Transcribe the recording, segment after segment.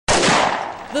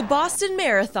The Boston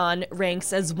Marathon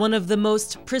ranks as one of the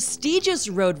most prestigious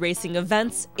road racing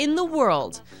events in the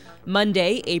world.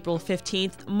 Monday, April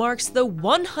 15th, marks the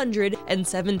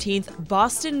 117th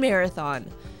Boston Marathon.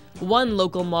 One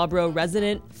local Marlborough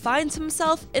resident finds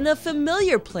himself in a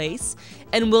familiar place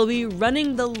and will be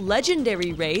running the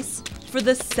legendary race for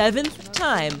the 7th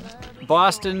time.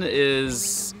 Boston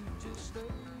is,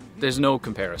 there's no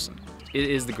comparison. It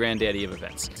is the granddaddy of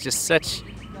events. It's just such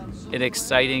an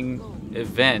exciting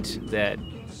event that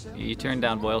you turn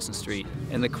down Boylston Street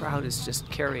and the crowd is just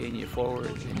carrying you forward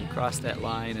and you cross that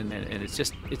line and it's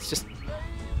just, you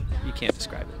can't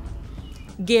describe it.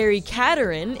 Gary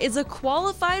Cattarin is a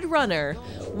qualified runner,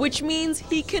 which means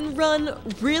he can run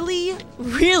really,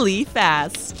 really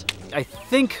fast. I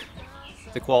think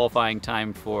the qualifying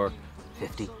time for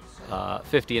 50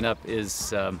 and up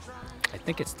is, I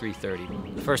think it's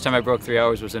 3:30. The first time I broke 3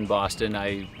 hours was in Boston.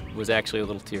 I was actually a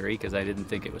little teary because I didn't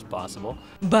think it was possible.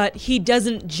 But he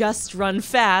doesn't just run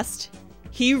fast,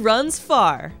 he runs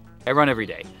far. I run every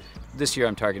day. This year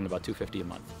I'm targeting about 250 a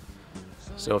month.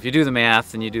 So if you do the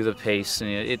math and you do the pace, and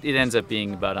it ends up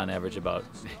being about, on average, about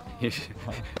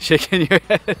shaking your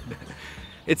head.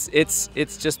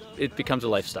 It becomes a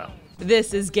lifestyle.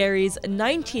 This is Gary's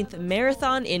 19th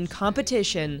marathon in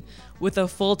competition. With a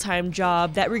full-time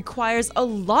job that requires a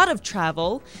lot of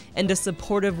travel and a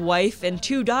supportive wife and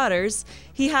 2 daughters,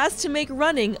 he has to make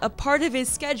running a part of his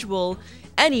schedule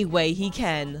any way he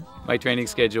can. My training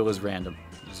schedule is random.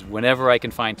 It's whenever I can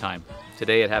find time.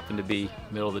 Today it happened to be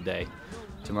middle of the day.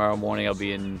 Tomorrow morning I'll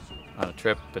be on a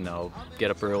trip and I'll get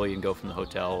up early and go from the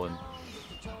hotel, and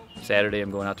Saturday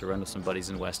I'm going out to run with some buddies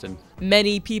in Weston.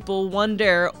 Many people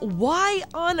wonder, why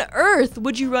on earth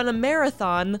would you run a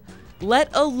marathon, let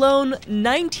alone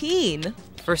 19?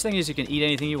 First thing is you can eat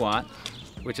anything you want,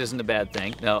 which isn't a bad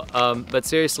thing. No, but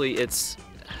seriously, it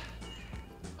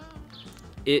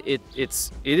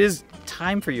is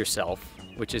time for yourself,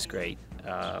 which is great.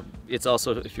 It's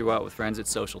also, if you're out with friends,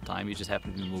 it's social time. You just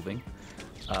happen to be moving.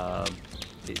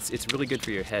 It's really good for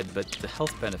your head, but the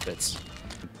health benefits.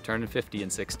 I'm turning 50 in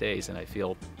 6 days, and I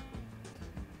feel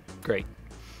great.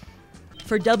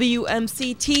 For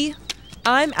WMCT,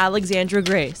 I'm Alexandra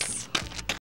Grace.